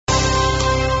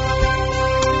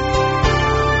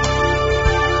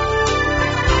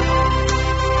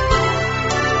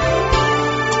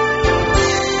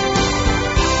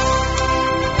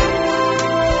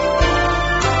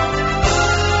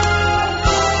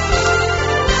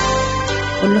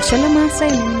Olosho le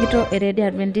Maasai niningito eredi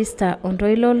Adventista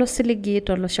ontoilo losiligi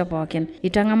tolosho pookin.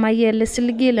 Itang'amayie ele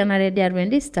siligi lena redi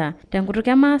Adventista tenkutuk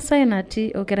e Maasai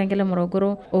natii orkerenket le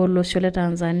Morogoro olosho le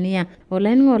Tanzania.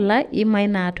 Olainining'oni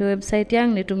imaina atua website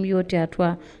yang nitum yiok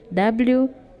tiatua www.awr.org.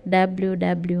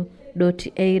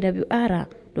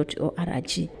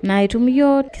 Na itum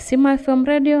yiok Kisima FM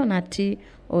Radio natii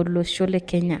olosho le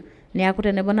Kenya. Niaku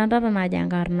tenebo nandata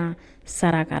najangarna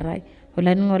Sarakarai.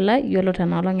 Olainining'oni yiolo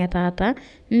tenolong' etaata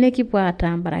nekipuo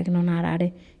aata mbarakino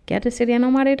narare. Kiata Eseriani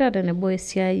ormareita tenebo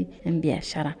esiai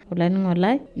biashara.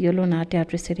 Olainining'oni yiolo naa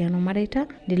tiatua Eseriani ormareita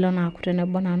ndilo naaku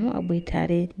tenebo nanu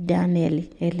aboitare Daniel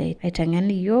ele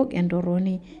aiteng'en yiok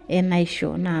Entoroni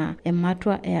enaisho na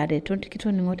ematua eareto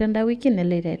tikitoning'o tenda wiki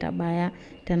neleita aitabaya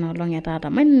tenolong' etaata.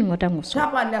 Maining'o teng'uso.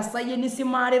 Tapala sayeni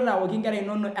simarita okinkera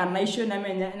inono enaisho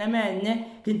nemenye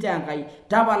kintangai.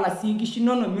 Tapala sinkishi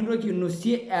inono mintoki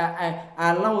inosie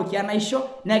alaoki enaisho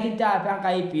nekintaa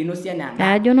enkai piinosie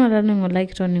nena. Ajo olainining'oni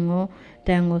kitoning'o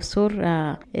teng'osor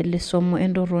ele somo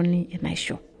Entoroni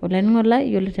enaisho.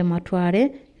 Olainining'oni yiolo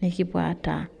tematuare nikipuo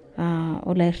aata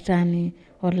olairtani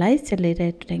olaiseleita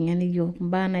aiteng'en yiok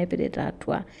mbaa naipirita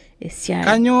atua esiai.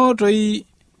 Kanyo toi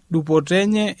dupoto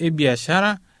enye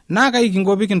biashara na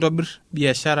kaikingo pikintobir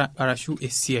biashara arashu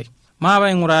esiai.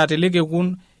 Maapa ing'uraa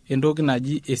telekekun entoki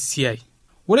naji esiai.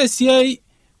 Ore esiai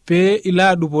pee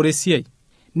ila dupore esiai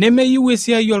nemeyieu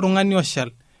esiai oltung'ani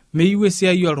oshal, meyieu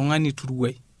esiai oltung'ani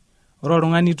turuai. Ore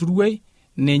oltung'ani turuai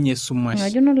nenye sumash.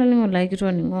 Ajo olainining'oni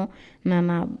kitoning'o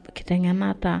nana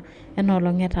kiteng'enata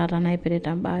enolong' etaata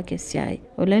naipirita mbaa esiai.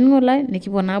 Olainining'oni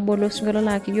nikipuo naa abol osinkolio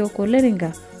laaki yiok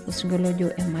oleringa osinkolio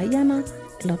ojo emayiana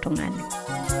ilo tung'ani.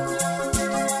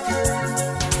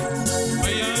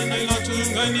 Mayana ilo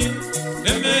tung'ani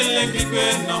nemeleki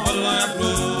kwena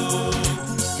olaro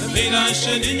nemira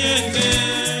shedinyete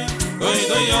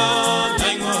koidoyo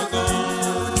naing'oko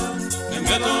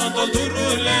nemetoto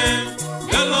turule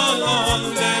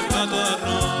galolonde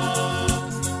patoro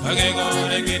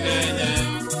agegore gidenye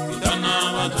itana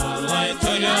watola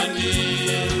itoriani.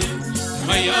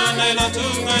 Mayana ilo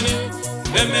tung'ani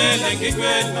nemeleki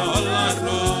kwena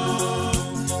olaro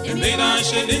nemira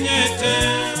shedinyete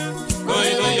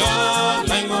koidoyo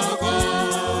naing'oko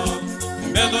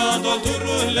nemetoto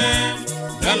turule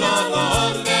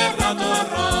galolonde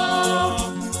patoro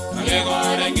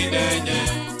agegore gidenye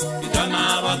itana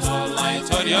watola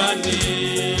itoriani.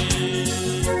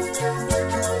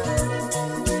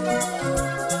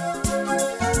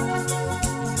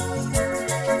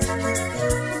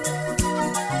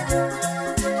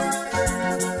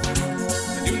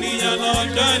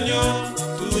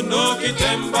 Tuno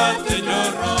kitemba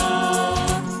tejoro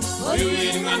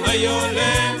oyuinga na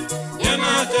yole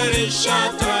yana terisha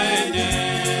taenye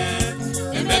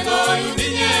embeto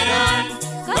yudinyera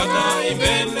kata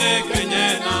ibene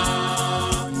kenyena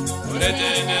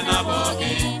uretene na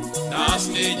bogi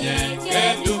nasninye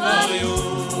kedubayu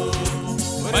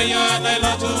bayana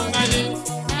ila tungani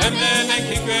emene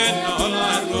kikwena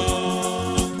olago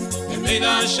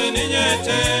emina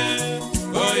sheninyete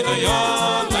koido yo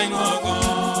laingoko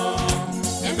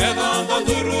embedo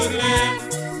turule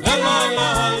la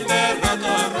de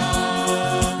ratoro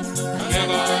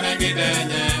agegore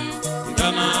gidenye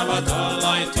itana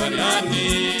batola itoriani.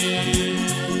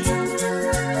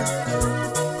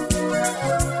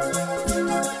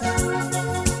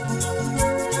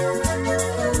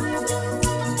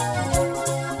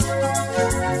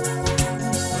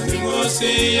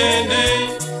 Siyene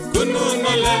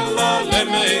kununo lelo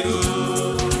lemeru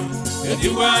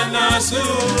ediwana su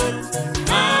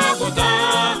akota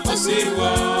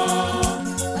osiwo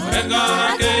engara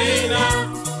keina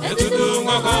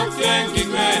etudungo kokyengi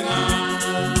kwena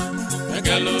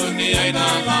egeluni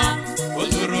ainala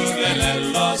uzurure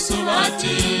lelo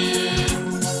sumati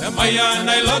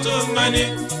emayana ilotungani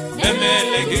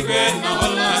emeleki kwena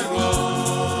olaro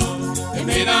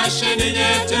emira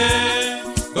sheninyete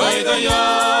koido yo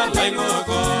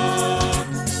laingoko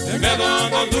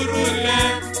emedondo turule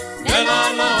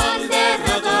galolonde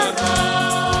ratoro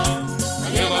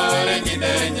agegore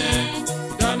gidenye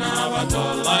itana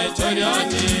watola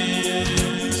itoriani.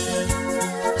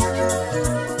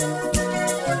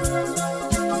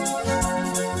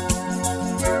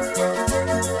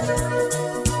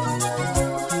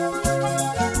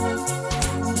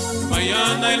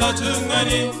 Mayana ilo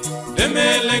tung'ani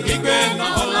emeleki kwena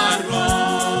olaro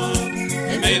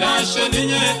emira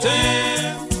shedinyete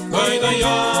koido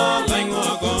yo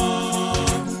laing'oko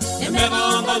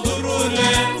emedondo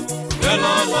turule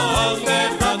galolonde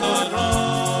ratoro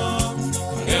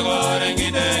agegore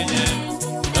gidenye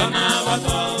itana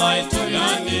watola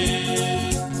itoriani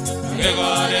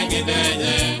agegore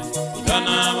gidenye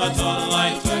Dana watola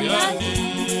Eseriani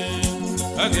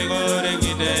Agigore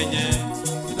gidenye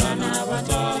Dana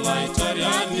watola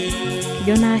Eseriani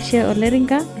Jona ashe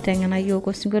oleringa itengena yiok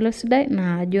osinkolio sidai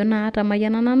na jona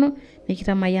tamayiana nanu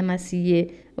nikitamayiana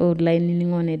siye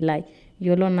olainining'oni lai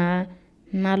yiolo na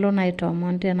nalo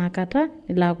naitoomon tenakata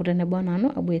nilo aaku tenebo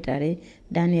nanu aboitare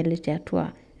Daniel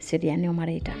tiatua Eseriani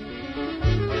omareita.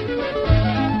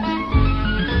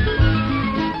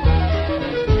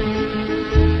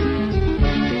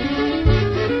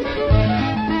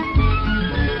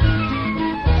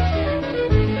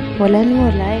 Olani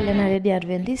olai lena redio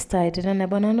Adventista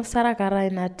itenebo nanu sarakara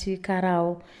inati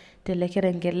karao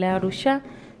telekerengele Arusha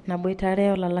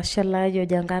naboitare olalashe lai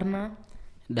ojangarna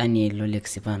Daniel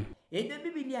Olexipan. Ejo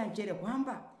Biblia nchere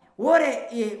kwamba ore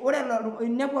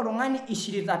inepu oltung'ani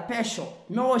ishirita pesho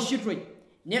meoshitoi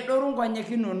nedoru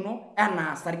nkonyek inono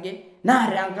enaa sarge naa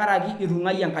tenkaraki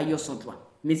itung'ayie Enkai osotua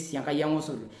mesi Enkai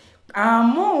osotua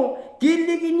amu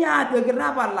kilikini ajoki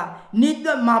tapala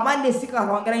nijo mapal esikar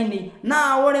onkera ainei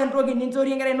naa ore entoki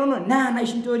ninchorie nkera inono naa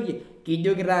enaisho inchorie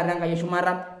kijoki taata Enkai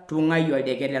eshumata tung'ai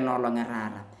oldeket enoolong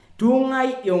etaata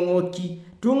tung'ai eng'oki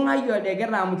tung'ai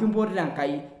oldeket amu kimpotito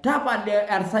Enkai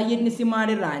tapala esayiet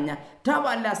nisimarita anya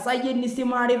tapala esayiet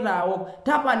nisimarita aok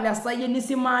tapala esayiet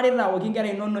nisimarita aoki nkera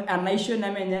inono enaisho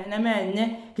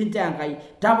nemenye kinchoo Enkai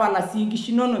tapala sii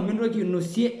nkishu inono mintoki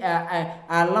ainosie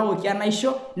alaoki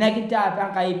enaisho nekinchoo apa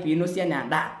Enkai piinosie enaa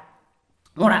endaa.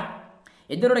 Ng'ura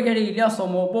ejo orkereri le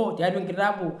somo obo tiatua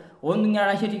enkitabu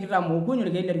ooning'arashe tikitam okuni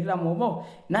orkereri le tikitam obo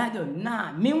najo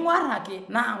naa ming'uar ake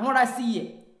naa ng'ura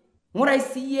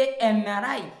siye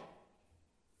emerai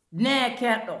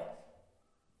neekedo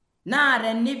naa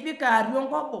tenipik atua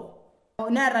enkobo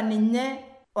neeta ninye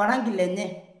orangi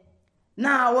lenye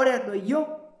naa ore edoyio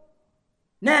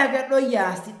naa kedoyio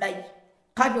aasidai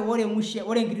kake ore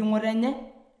enkiting'oto enye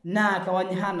naa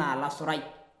keonyorr enaa lasurai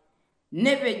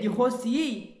nepejiho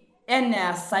sii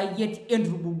enaa esayiet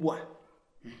entububua.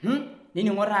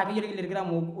 Nining'o taa ake yiolo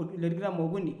le tikitam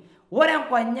okuni ore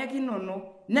nkonyek inono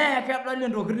naa kedol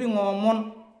intokitin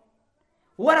omon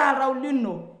ore oltau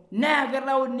lino naa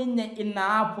kitau ninye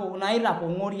inaapo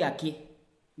naitapong'ori ake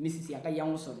misisi Enkai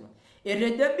osotua.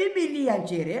 Etejo Biblia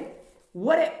nchere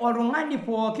ore oltung'ani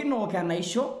pookin ook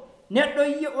enaisho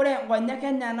nedoyio ore nkonyek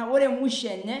enyenak ore musho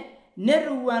enye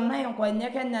netiu enaa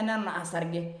nkonyek enyenak enaa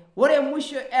sarge ore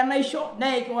musho enaisho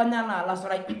naa kiwony enaa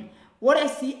lasurai ore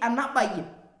sii enabayie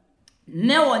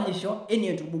newonyisho enaa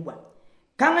entububua.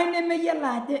 Kang'ai nemeyiolo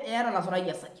ajo eeta lasurai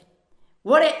esayiet?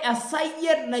 Ore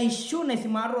esayiet naishu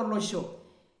naisimaro olosho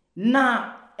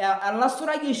naa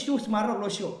elasurai ishu simaro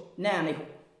olosho naa enaisho.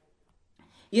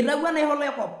 Itawuo enaisho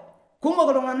loikop kumok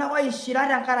iltung'anak oishira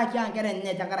tenkaraki nkera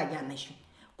enye tenkaraki enaisho.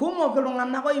 Kumok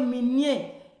iltung'anak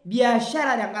oiminie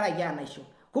biashara tenkaraki enaisho.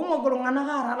 Kumok iltung'anak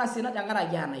aara lasina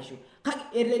tenkaraki enaisho.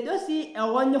 Kake etejo sii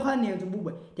ewonyorr enaa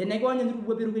entububua. Tenekiwony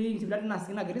entububua peerukuyieki sipitali naa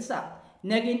sii ina kiti saa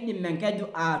nekindim enkeju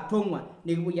atong'ua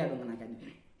nikipuoi aadung' ina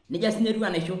keju. Nejia sii etiu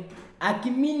enaisho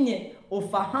akiminie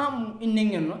ufahamu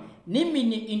ineng'eno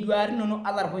niminie induaat inono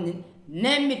alarpunye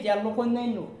nemit elukunya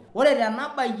ino. Ore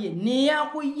tenabayie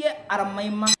niaku yie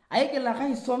armaima aigil ake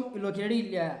aisom ilo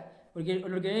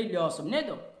kereri le osom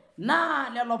nejo naa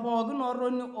lelo pookin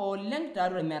ootoni oleng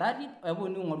tiatua emerati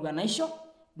eponu aing'oru enaisho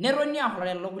netoni aarr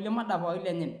lelo kulie madapauti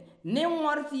lenye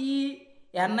ning'orr sii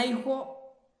enaisho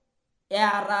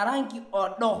eeta rangi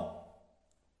odo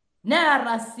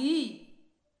neeta sii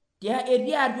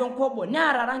etii atua enkobo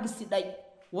neeta rangi sidai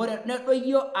ore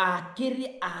nedoyio akiti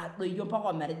adoyio mpaka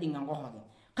ometijing'a enkohoke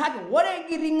kake ore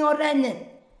enkiting'oto enye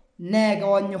naa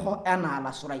keonyisho enaa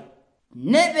lasurai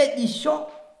nepejisho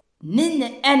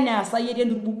ninye enaa esayiet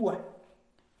entububua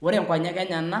ore nkonyek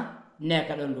enyenak naa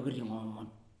kedol ntokitin omon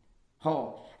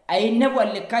ainepu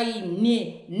olikae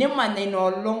nimanya ina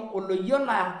olong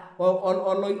oloyiolo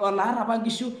olaar apa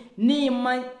nkishu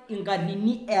niimany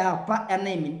inkatini eapa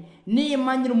enaimin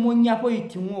niimany irmong'i apa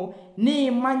oiting'o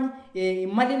niimany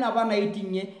imalin apa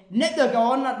naiting'ie nejo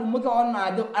keon adumu keon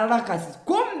ajo alakasis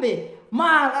kumbe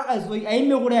maa kakasoi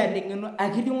aimekure eeta eng'eno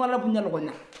akiting'o olapunye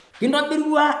elukunya.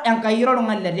 Kintobirua Enkai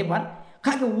oltung'ani letipat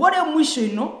kake ore mwisho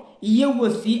ino iyiewuo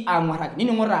sii ang'uarraki.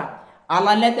 Nining'o taa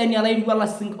alalejani alairua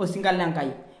osinka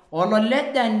lenkai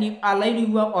ololejani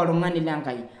alairua oltung'ani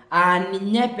lenkai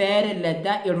ninye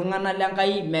peerileja iltung'anak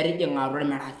lenkai metijing'a atua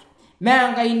irmerati. Mee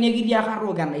Enkai nekitiaka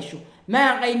tooko enaisho, mee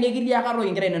Enkai nekitiaka tooko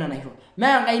inkera inonok enaisho, mee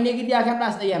Enkai nekitiaka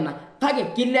endaa sidai ena kake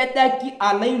kilejaki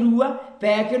alairua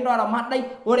peekinto oramadai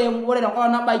ore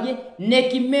tenkop nabayie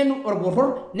nekimenu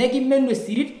orporror nekimenu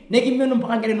esirit nekimenu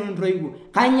mpaka nkera inonok ntoiwuo.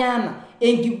 Kanyioo ena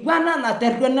enkiguana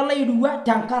naterruana alairua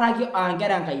tenkaraki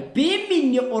nkera Enkai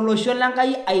piiminie olosho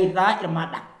lenkai aitaa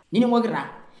irmada. nining'okira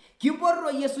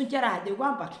kipoito Yesu nchere ajo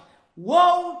kwamba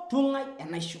wou tung'ai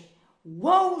enaisho,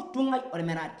 wou tung'ai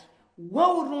ormerati,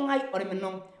 wou tung'ai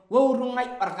orminong, wou tung'ai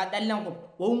orkadal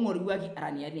lenkop, wou ng'oruaki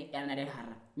eraniani enare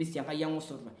hara misiankai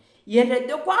eng'usotua.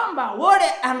 Yetejo kwamba ore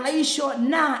enaisho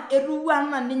naa etiu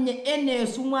anaa ninye enaa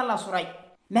esumu olasurai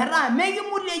metaa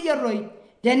mekimulie yieroi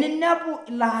teninepu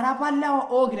ilaarapa lewa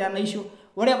ookito enaisho.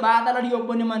 Ore baada olari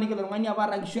obo nimaniki ilo tung'ani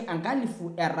apa nkishu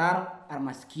 1000 etaa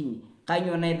ormaskini.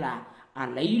 Kanyoo naitaa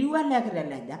alairua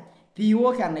lekiteleja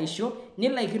piiwok enaisho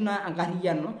nilaikino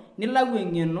enkarriyiano, nilau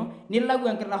eng'eno, nilau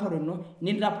enkitahorono,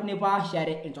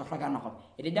 nipaashare entorrok enakop.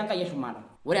 Etejo Enkai eshumata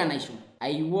ore enaisho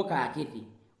aiwok akiti,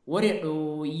 ore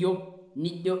dooyio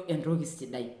nijo entoki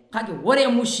sidai, kake ore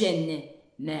musho enye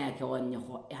naa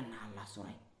keonyesho enaa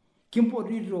olasurai.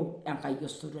 Kimpotito Enkai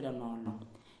osotua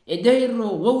tenaolong. Ejoito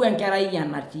wou enkerai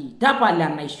enatii tapala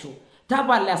enaisho,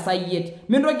 tapala esayiet,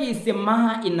 mintoki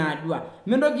aisimaa inaadua,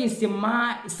 mintoki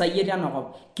aisimaa isayiet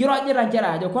enakop. Kirojita nchere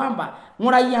ajo kwamba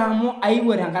ng'urai amu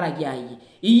aiwuo tenkaraki ai.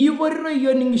 Iyipotito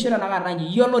iyie ning'isho tenakata nji,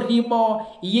 iyie lotii boo,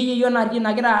 iyie natii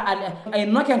nagira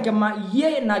ainok enkima,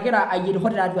 iyie nagira ayierisho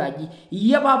tiatua aji,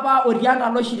 iyie papa otii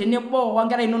entaloshi tenebo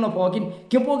onkera inonok pookin.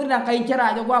 Kipokito Enkai nchere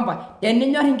ajo kwamba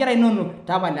teninyor inkera inonok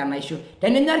tapala enaisho,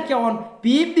 teninyor keon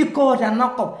piibikoo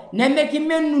tenakop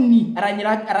nemekimenuni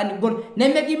eranigol,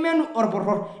 nemekimenu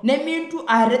orporror, nemintu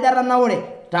arejata naure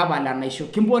tapala enaisho.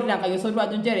 Kimpotito Enkai osotua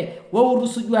ajo nchere wou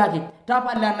tusujuaki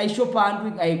tapala enaisho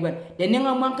paantu aikwen.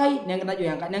 Tening'amu Enkai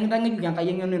nekintang'ejuk Enkai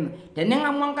eng'eno ino,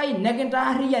 tening'amu Enkai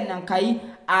nekintaarriyian Enkai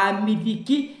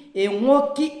aamitiki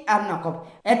eng'oki enakop.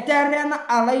 Eterena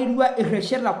alairua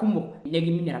irresheta kumok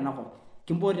nekiminie tenakop.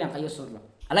 Kimpotito Enkai osotua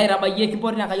alo aitabayie,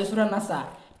 kimpotito Enkai osotua ena saa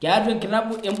tiatua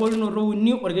enkitabu embolunoto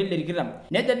 3 orkeli 20.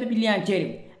 Nejo Biblia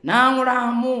nchere naang'ura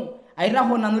amu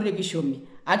aitaho nanu tekishomi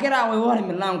agira awoiwor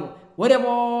imilango, ore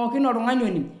pookin oltung'ani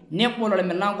oning nebol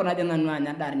ormilango najo nanu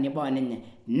anya endaa tenebo ninye,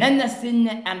 nenya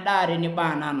sinye endaa tenebo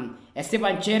nanu.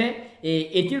 Esipa nchere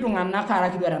etii iltung'anak ara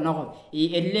kidua tenakop,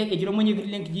 elelek etii ormonyekiti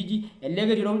lenkijiji, elelek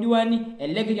etii ordiwani,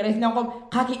 elelek etii orais lenkop,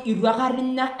 kake itu aikata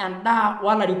inya endaa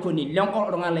olarikoni lenkop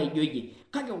oltung'ani laijo iyie.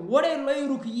 Kake ore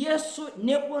loiruk Yesu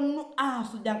neponu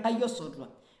aasuj Enkai osotua,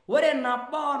 ore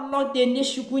nabo olong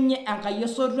teneshukunye Enkai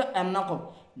osotua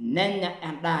enakop nenya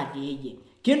endaa teeyie.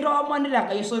 Kintoomonito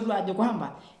Enkai osotua ajo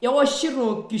kwamba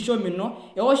ewoshito kishomi ino,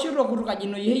 ewoshito kutukaji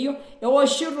ino yeyio,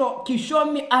 ewoshito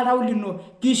kishomi arau lino,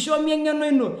 kishomi eng'eno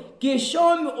ino,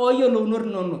 kishomi ooyiolounot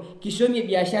inonok, kishomi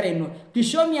biashara ino,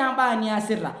 kishomi embaa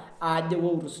niasita ajo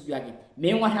wou tusujuaki.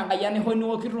 Miing'or Enkai enaisho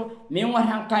niwokito, miing'or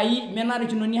Enkai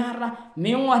menarikino niata,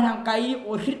 miing'or Enkai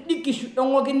orridi kishu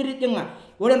eng'oki nitijing'a.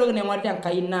 Ore entoki naing'orita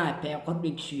Enkai naa peekordu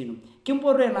enkishui ino.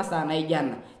 Kimpotito ena saa naijo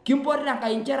ena, kimpotito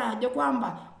Enkai nchere ajo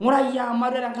kwamba ng'urai amu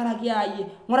atwa tenkaraki ai,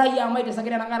 ng'urai amu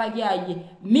aitisakita tenkaraki ai,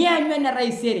 mianyu ene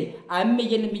taisere amu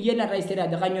miyiolo taisere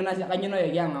ajo kanyoo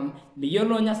nayoki ang'amu,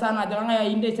 miyiolo ninye sana ajo kang'ae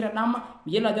aini taisere dama,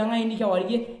 miyiolo ajo kang'ae aini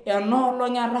kewarie.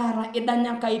 Enoolong etaata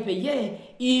idanya Enkai peyie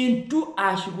intu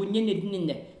ashukunye enetii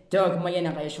ninye. Tejo kimayian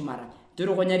Enkai eshumata,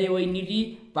 turukunyari ewueji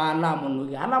nitii paalo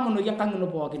amonoki, alo amonoki enkang' ino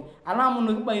pookin, alo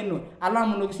amonoki baa ino, alo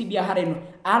amonoki si biashara ino,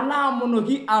 alo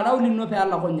amonoki arau lino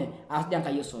peelakunye asuj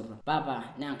Enkai osotua. Papa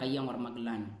naa Enkai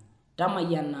eng'ormagilani,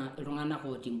 tamayiana iltung'anak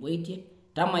otii imboitie,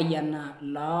 tamayiana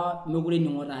loo mekure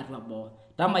ening'o tiatua boo,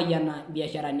 tamayiana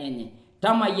biasharani enye,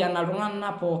 tamayiana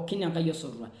iltung'anak pookin Enkai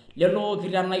osotua, lelo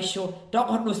ookito enaisho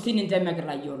tokordu sininche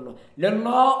mekitayiolo,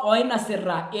 lelo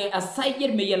oinasita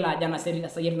esayiet meyiolo ajo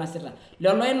esayiet inasita,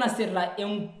 lelo oinasita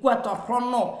enkwat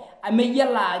torrono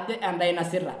meyiolo ajo endaa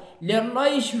inasita, lelo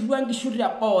oishitua nkishu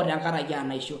teboo tenkaraki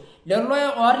enaisho, lelo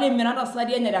ootimira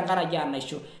ntasati enye tenkaraki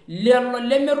enaisho, lelo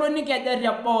lemetoni nkejek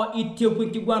teboo itepu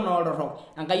enkiguana oltorrok.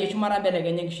 Enkai eshumata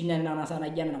belekenya enkishui enye nena saa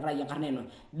naijo ena tenkaraki enkarna ino,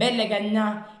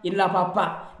 belekenya ila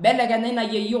papa, belekenya ina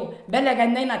yeyio,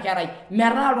 belekenya ina kerai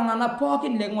metaa iltung'anak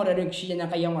pookin leking'orita enkishui enye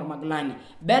Enkai eng'ormagilani,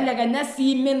 belekenya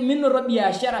sii minoto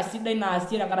biashara sidai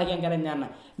naasie tenkaraki enkerai enye,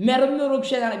 menoto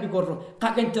enkishui enye nabikoto,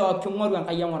 kake nchoo king'oru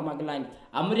Enkai eng'ormagilani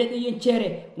amu etejo yie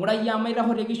nchere ng'urai amu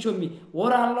aitaho tekishomi,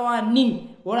 ore alo aning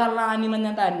nanya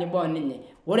endaa tenebo ninye,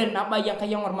 ore nabai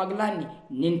Enkai eng'ormagilani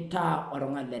nintaa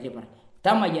oltung'ani letipat.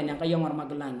 Tamayian Enkai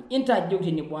eng'ormagilani intajiu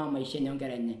tenebo maisha enye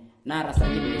onkera enye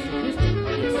naarasakini Yesu Kristo.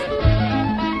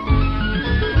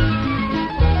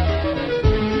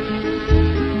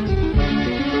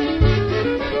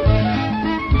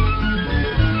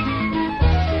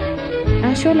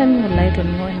 Ashe olainining'o lai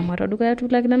toning'o ena matadukuya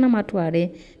tulakina na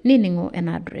matuare nining'o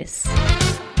ena address.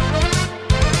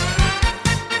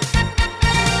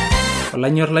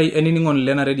 Olanyor lai enining'o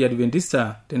lena Radio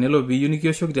Adventista tenelo piiyieu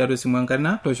nikioshoki tiatua esimu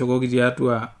enkarna tooshokoki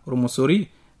tiatua ormosori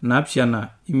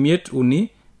 753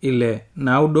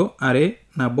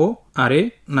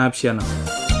 692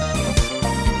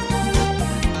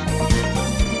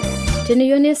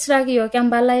 Teniyieu nisiraki yiok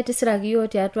empalai tisiraki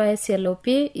yiok tiatua SLOP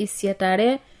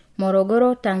Isietare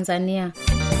Morogoro, Tanzania.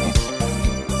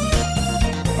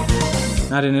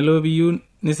 Na tenelo piyieu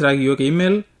nisiraki yiok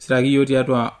email, siraki yiok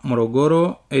tiatua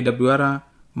Morogoro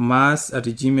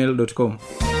awr@mas@gmail.com.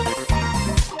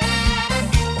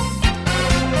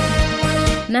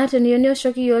 Na teniyieu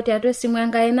nioshoki yiok tiatua esimu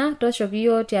enkaina, toshoki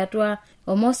yiok tiatua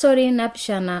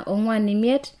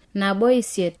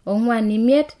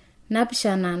 075-158-459.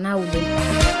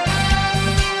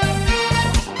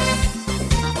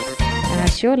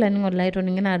 Arashe olaningo lai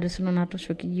toningina adresino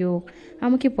natoshoki yiok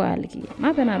amu kipuo aliki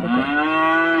mapena dukuya.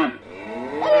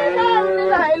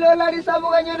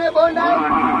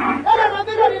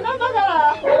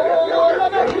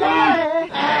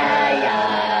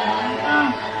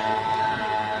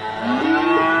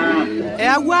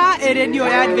 Ewa radio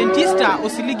ya Adventista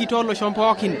osiligi tolo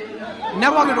shompookin.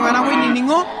 Nepoki tungana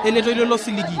koininingo eletoilo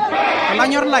siligi.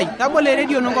 Olanyor lai, tabole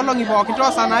radio nongolongi pookin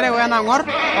to sanare wena ngor,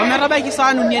 ometabaiki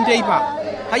saanu nienteipa.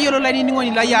 Kayiolo lai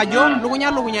niningoni lai ajo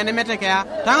lukunya nemetekea.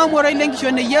 Tanga moro ile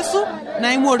nkishone Yesu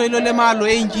na imoro ile le malo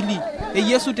e injili. E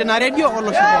Yesu tena radio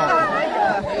olosho.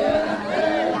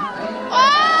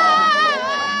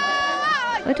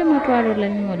 Wete matwaro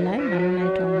laningo lai nalona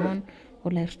itomon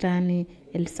olairtani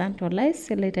el santo lai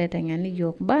seleta itengani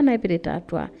yok bana ipirita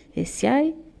atua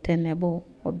esiai tenebo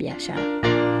o biashara.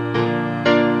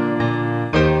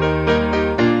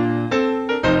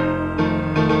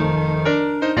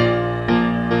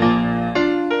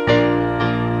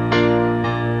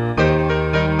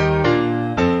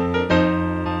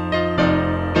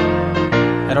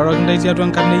 Eroro ndai tiatua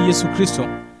nkarne Yesu Kristo.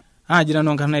 Ajira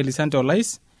no nkarne el santo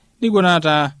lais.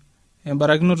 Nigonata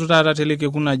embarakinoto tata teleke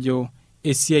kunajo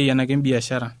esiai anake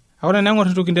biashara. Ahora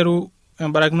nangor tukinderu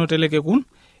embarakinoto teleke kun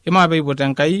ema beibote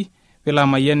enkai pela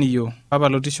mayani yo. Papa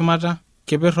lotishumata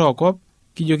keperrokop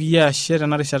kijoki ya sheta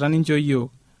na rishata ninjo yo.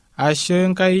 Ashe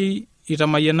enkai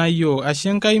itamayana yo, ashe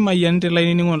enkai mayante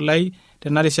lainingon lai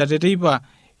tena rishata teipa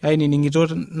aininingito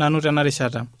nanu tena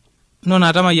rishata. Nona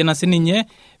atamayana sininye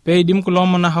peidim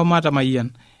kulomo na haumata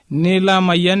mayan. Nila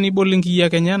mayani bolinki ya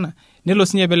kenyana. Nelo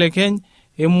sinye belekeny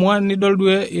emwa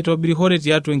nidoldwe itobiri hore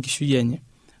tiatu enkishu yenye.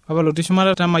 Papa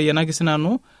lotishumata tamayana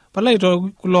kisinanu pala ito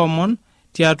kulomon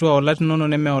tiatu olati nono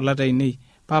neme olata inei.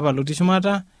 Papa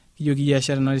lotishumata kijoki ya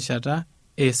shata na rishata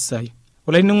Esiai.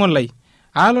 Olai ningon lai.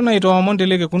 Alo na ito omon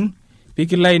teleke kun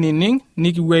pikilai nining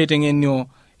nikiwe itengenyo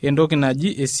endoki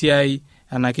naji Esiai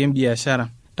anake biashara.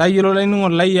 Tayiolo lai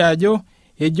ningon lai ajo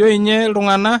ejo inye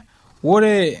iltung'ana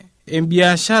wore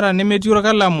biashara nemetiura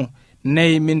kalamu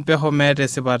neimin peho meete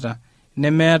sipata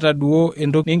nemeeta duo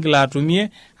entoki ningila atumie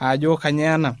ajo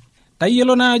kanyana.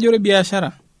 Tayiolo na ajo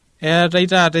biashara eeta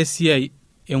itaata esiai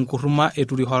enkuruma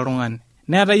eturi oltung'ani.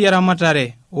 Neeta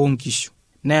yaramatare onkishu.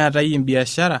 Neeta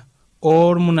biashara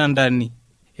ormunandani.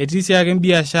 Etii siake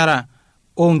biashara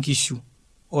onkishu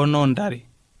onondare.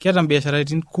 Kiata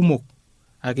biasharatin kumok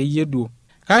akeyie duo.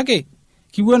 Kake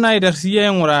kipuo na aitersia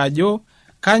engura ajo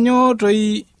kanyo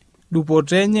toi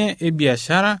dupotenye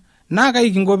biashara na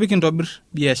kaikingo pikintobir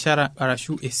biashara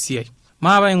arashu esiai.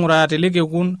 Maaba engura teleke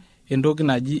kun entoki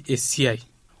naji esiai.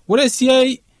 Ore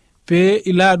esiai pe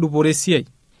ila dupore esiai.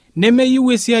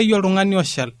 Nemeyiu esiai oltung'ani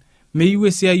oshal, meyiu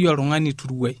esiai oltung'ani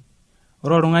turuai.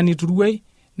 Ore oltung'ani turuai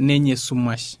nenye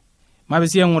sumash.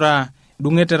 Mabesi engura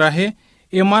dungeterahe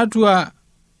ematua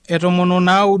etomono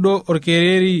naudo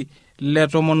orkereri le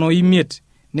tomono imiet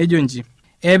nejonji.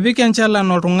 Epik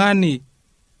enchalan oltung'ani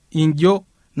injo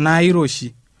na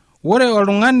iroshi. Ore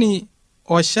oltung'ani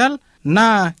oshal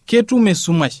na ketum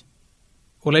esumash.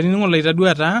 Olainingo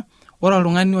laitadua taa ore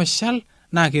oltung'ani oshal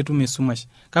na ketum esumash.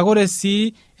 Kakore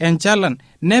si enchalan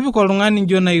nepik oltung'ani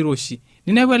injo na iroshi.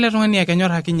 Ninepu ele tung'ani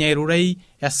akenyor hakinya irurai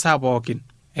esaa pookin.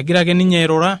 Egira ake ninye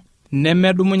airura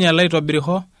nemedumunye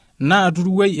alaitobiriho na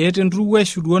turuwai eten turuwai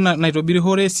shuduo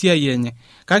naitobirihore esiai enye.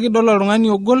 Kake idol oltung'ani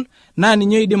ogol na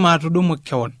ninye idim atudumu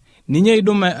keon. Ninye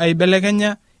idim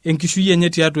aibelekenya enkishui enye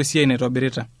tiatua esiai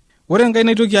naitobirita. Ore enkai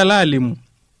naitoki ala alimu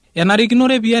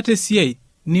enarikinore piata esiai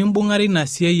nimbung'are ina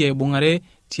siai aibung'are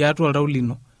tiatua oltau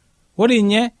lino. Ore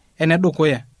inye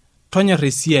enedukuya tonyor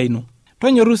esiai ino.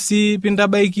 Tonyoru si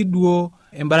pintabaiki duo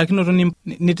embarakinoto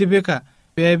nitipika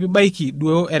pebibaiki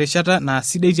duo erishata na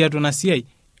sidai tiatua na siai.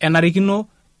 Enarikino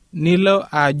nilo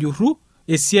ajuru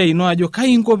esiai ino ajo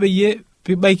kainko peyie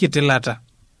pibaiki tilata.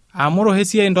 Amoro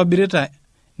esiai ntobirita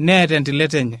neeta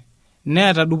entilete enye,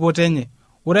 neeta dupoto enye.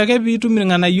 Ore ake piitum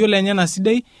irng'anayio lenye na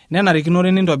sidai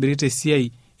nenarikinore nintobirita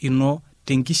esiai ino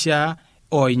tenkishaa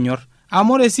oinyor.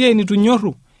 Amore esiai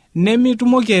nitunyoru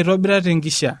nemitumoki aitobira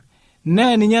tenkishaa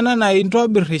naa ninye ena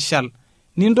naintobir ishal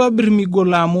nintobir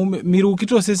migolo amu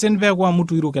mirukito sesen peeku amu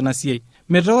tuiruk ena siai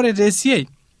metaa ore te siai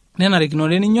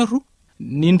nenarikinore ninyorru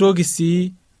nintoki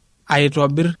sii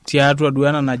aitobir tiatua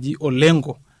duana naji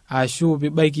olengo ashu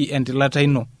pibaiki entilata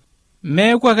ino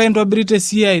meeku ake intobirite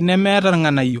siai nemeeta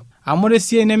irng'anayio amu ore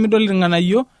siai nemidol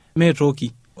irng'anayio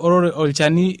meetoki ore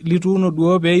olchani lituuno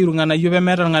duo pee iru irng'anayio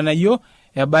pemeeta irng'anayio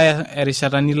ebaya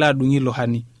erishata nilo adung'i ilo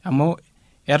hani amu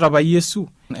eeta apa Yesu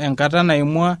enkata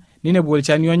naimua ninepu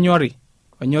olchani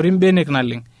onyori mbenek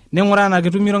naleng ning'uraa na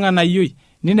ketumi irng'anayioi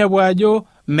ninepu ajo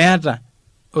meeta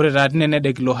ore taati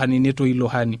nenedek ilo hani netoi ilo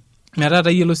hani metaa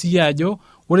tayiolo siyie ajo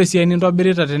ore siai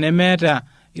nintobirita tenemeeta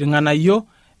irng'anayio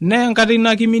naa enkata ino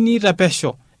ake iminiita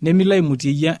pesho nemilo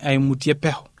aimutie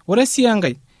peho ore sii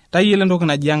enkae tayiolo entoki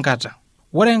naji enkata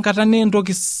ore enkata naa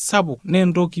entoki sapuk naa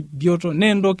entoki bioto naa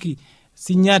entoki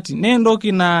sinyati naa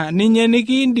entoki naa ninye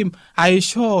nikiindim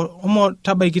aishoo omo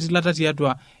tabaiki tilata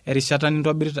tiatua erishata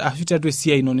nintobirita ashu tiatua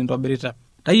esiai ino nintobirita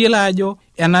tayiolo ajo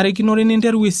enarikinore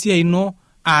ninteru esiai ino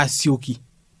aasioki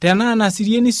tenaa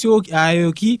nasirie nisioki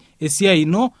ayoki esiai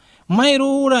ino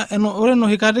mairura ore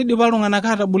enoshi kata idipa iltung'anak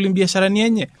atabol imbiasharani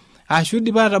enye ashu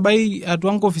idipa atabai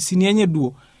atua nkofisini enye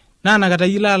duo naa nakata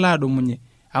yilo alo adumunye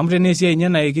amu tenaa esiai enye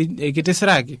naa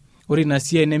ekitisiraki ore ina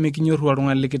siai nemekinyorru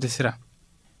oltung'ani likitisira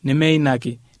nemeina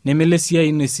ake nemele esiai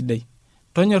ino esidai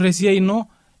tonyorra esiai ino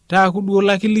taaku duo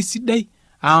lakili sidai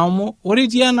amu ore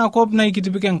itii ena kop naa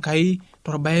ikitipika Enkai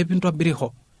torbae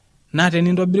pintobirisho naa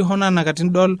tenintobirisho naa nakata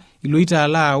idol iloito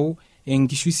alo au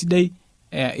enkishui sidai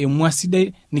emua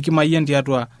sidai nikimayian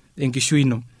tiatua enkishui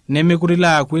ino nemekure ilo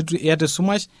aaku iyata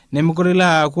esumash nemekure ilo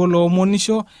aaku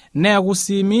oloomonisho neeku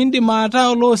sii miindim ataa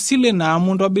oloosilen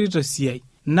amu intobirita esiai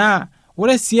naa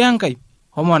ore sii enkae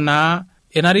homo naa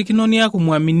enarikino niaku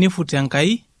mwaminifu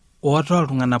tenkai oota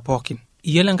oltung'anak pookin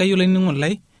iyiolo Enkai olainining'oni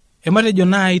lai ematejo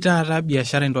naai taata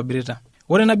biashara intobirita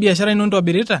ore ena biashara ino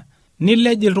intobirita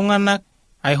nilej iltung'anak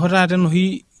aiho taata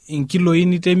enoshi inkiloi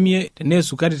nitemie tenaa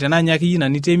esukari tenaa nye akeyie ina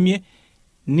nitemie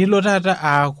nilo taata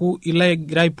aaku ilo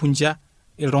agira aipunja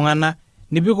iltung'anak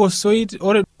nipik osoit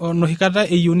ore enoshi kata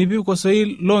eyieu nipik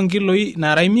osoit loonkiloi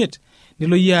naara 5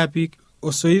 nilo yie apik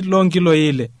osoit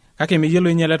loonkiloi 6 kake meyiolo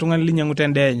ninye ele tung'ani linyang'u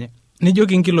tendaa enye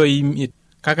nijoki nkiloi 5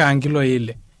 kaka nkiloi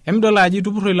 6 emidol ajo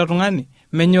itupurro ilo tung'ani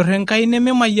menyorr Enkai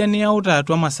nememayiani auta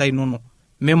atua masaa inonok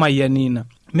memayiani ina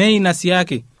meina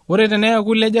siake ore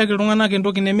teneaku lejaki iltung'anak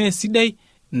entoki nemeesidai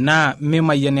naa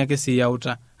memayiani ake sii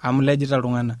auta amu lejita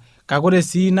iltung'anak kake ore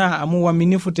sii ina amu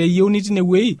uaminifu teyieuni tine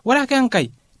wuei ore ake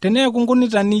Enkai teneaku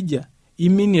nkunita nija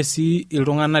iminie sii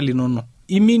iltung'anak linono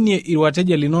iminie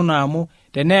irwateja linono amu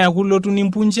teneaku lotu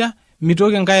nimpunja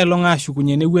mitoki Enkai elong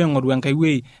ashukunye newuei aing'oru Enkai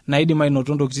wuei naidim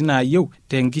ainoto ntokitin naayieu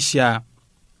tenkishaa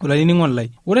olainining'oni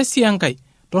lai ore sii Enkai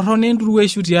torrono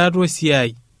enturueshu tiatua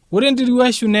esiai ore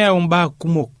enturueshu neyau mbaa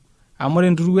kumok amu ore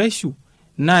enturueshu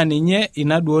naa ninye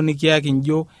ina duo nikiaki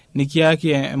njo nikiaki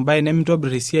embaye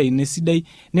nemintobirr esiai ino esidai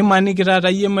nimaniki taata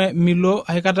yie milo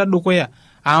aikata dukuya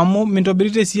amu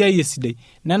mintobirita esiai esidai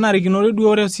nenarikinore duo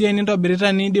ore esiai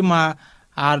nintobirita niindim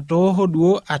atooho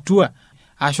duo atua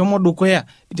ashomo dukuya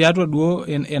tiatua duo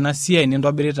ena siai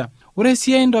nintobirita ore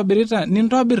esiai nintobirita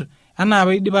nintobirr anaa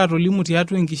paidip atolimu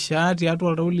tiatua enkishaa tiatua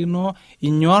oltau lino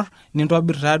inyorr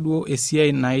nintobirr taaduo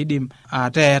esiai naidim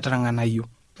ataa eeta irng'anayio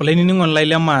olainining'oni lai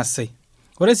lemaasai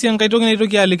ore sii enkae toki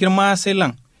naitoki aliki irmaasai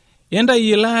lang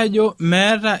entayiolo ajo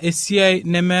meeta esiai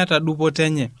nemeeta dupoto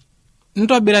enye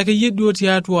nintobir akeyie duo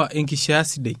tiatua enkishaa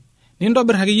sidai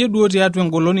nintobir akeyie duo tiatua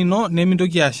engolon ino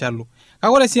nemintoki ashalu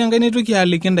kake ore sii enkae naitoki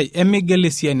aliki ntai emigel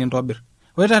esiai nintobir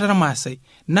ore taata irmaasai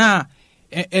naa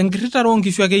enkirritare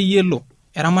oonkishu ake yielo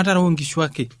eramatare oonkishu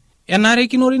ake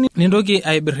enarikinore nintoki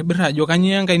aibirribirr ajo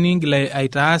kanyioo enkae niingil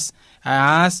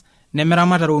aas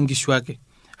nemeramatare oonkishu ake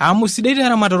amu sidai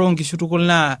teramatare oonkishu tukul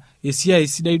naa esiai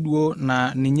sidai duo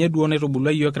na ninye duo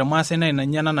naitubulua yiok irmaasai naa ina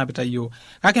nye nanapita yiok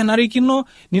kake enarikino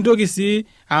nintoki sii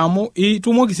amu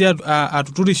itumoki sii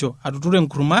atuturo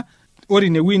enkurma ore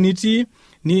inewuei nitii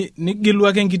nigilu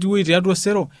ake enkiti wuei tiatua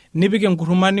osero nipik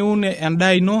enkurma niun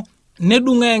endaa ino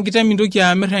nedung'aa enkiteng mintoki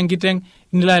amirr enkiteng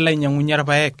nilo ainyang'unye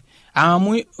irpaek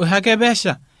amu ake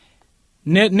pesha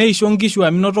neisho nkishu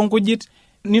aminoto nkujit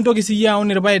nintoki sii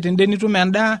aun irpaek tende nitum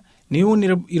endaa niun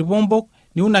irpompok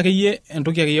niun akeyie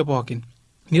entoki akeyie pookin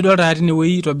nidol taati ine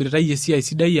wuei itobiritai esiai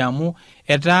sidai amu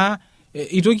etaa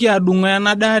itoki adung'aa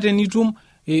ena daa tenitum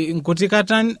nkuti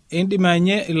katan indim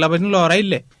anye ilapaitin loora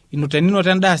 6 teninoto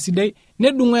endaa sidai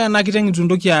nedung'aa ena kiteng itu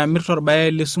intoki amirr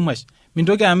torbae le sumash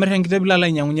mintoki amirr enkiteng bila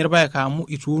ainyang'unye irpaek amu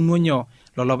ituuno nyoo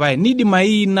lolo paek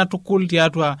nidimayu ina tukul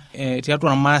tiatua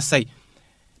irmaasai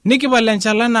nikipal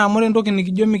enchalan amu ore entoki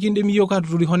nikijo mikindim iyiok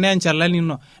atuturisho naa enchalan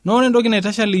ino. Na ore entoki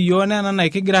naitashal iyiok naa ena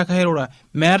kigira kairura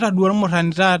meeta duo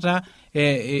ormurrani taata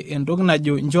entoki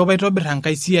najo njoo paitobir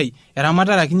enkai siai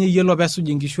eramatare akinye iyiolo pesuj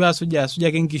inkishu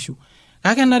asujake inkishu.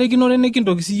 Kake narikinore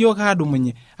nikintoki siyiok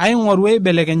adumunye aing'oru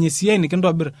aibelekeny esiai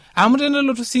nikintobir amu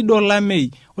tenelotu sii duo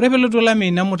olamei, ore pelotu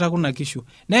olamei nemuta kuna kishu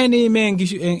naa eniimee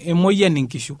inkishu emoyian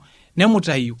inkishu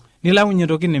nemutayu nilaunye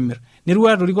toki nimir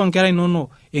nirua toriko nkera inono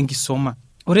enkisoma.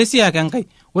 Ore sii ake enkai,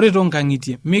 ore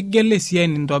toonkang'itie migel esiai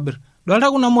nintobir.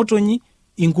 Dolta kuna motonyi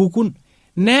inkukun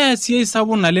nee esiai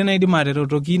sapuk naleng naidim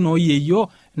ateretoki nooyeyio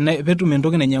petum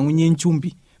entoki nainyang'unye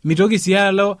enchumbi. Mitoki sii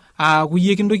alo aaku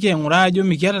iyie kintoki aing'uraa ajo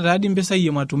mikiata taadi mpisai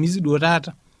e matumizi duo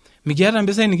taata. Mikiata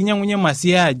mpisai nikinyang'unye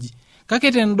masiaji.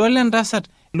 Kake tenidol entasat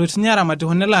lotinye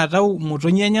aramatishho nelo atau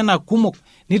motonyi enyenak kumok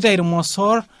nitayu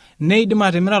irmosor neidim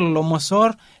atimira lelo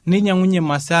mosor ninyang'unye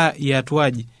masaa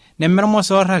iatuaji. Nemir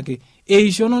mosor ake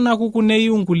eisho nona kuku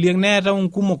neiu nkuliek neeta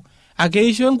nkumok.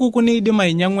 Akeisho enkuku neidim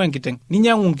ainyang'u enkiteng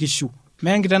ninyang'u nkishu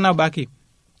mee enkiteng nabo ake.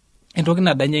 Entoki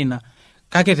nadanya ina.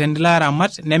 Kake tenilo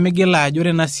aramat nemigil ajo ore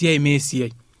ena siai mee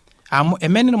esiai. Amu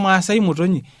emen irmaasai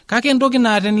motonyi. Kake entoki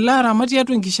naa tenilo aramat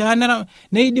tiatua enkishaa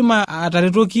neidim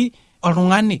ataretoki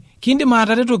oltung'ani. Kiindim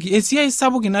ataretoki esiai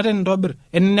sapuk ina tenintobir.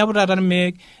 Eninepu taata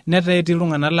irmeek netaa etii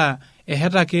iltung'anak laa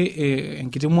eheta ake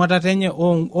enkiti muatata enye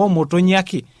motonyi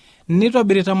ake.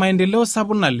 Nitobirita maendeleo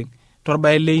sapuk naleng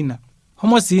torbae leina.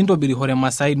 Homo sii intobirishore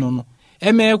masaa inono.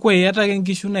 Emeeku iyata ake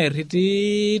nkishu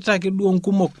nairritita ake duo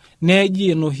nkumok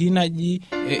neji enoshi naji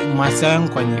masaa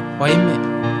nkonyek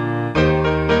oime.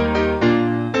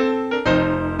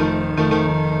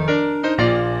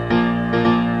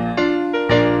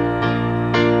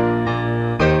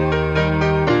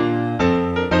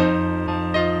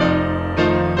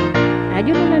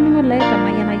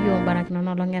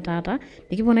 Taata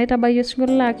nikipuo naitabayio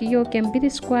single laki yo Kempiri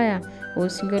Square o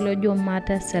single ojo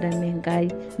Mata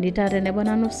Seremengai nita tenebo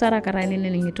nanu Sara Karani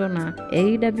nining'ito na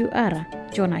AWR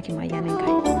Jona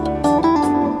Kimayanengai.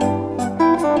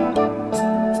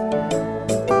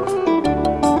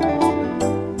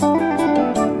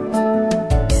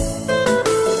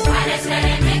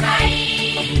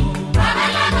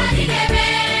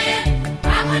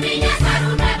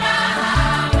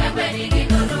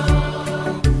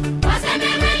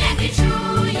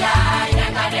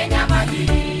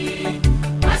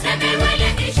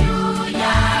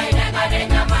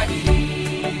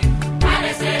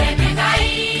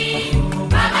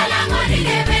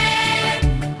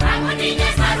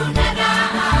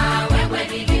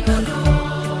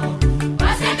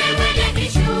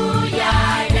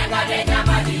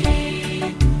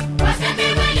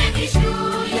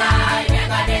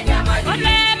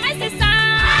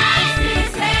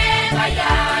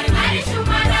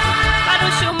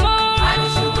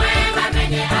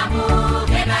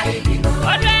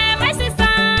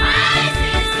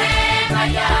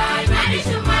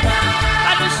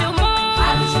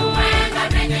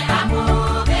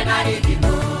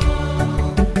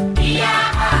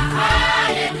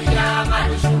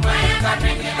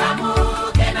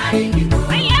 Enikingo.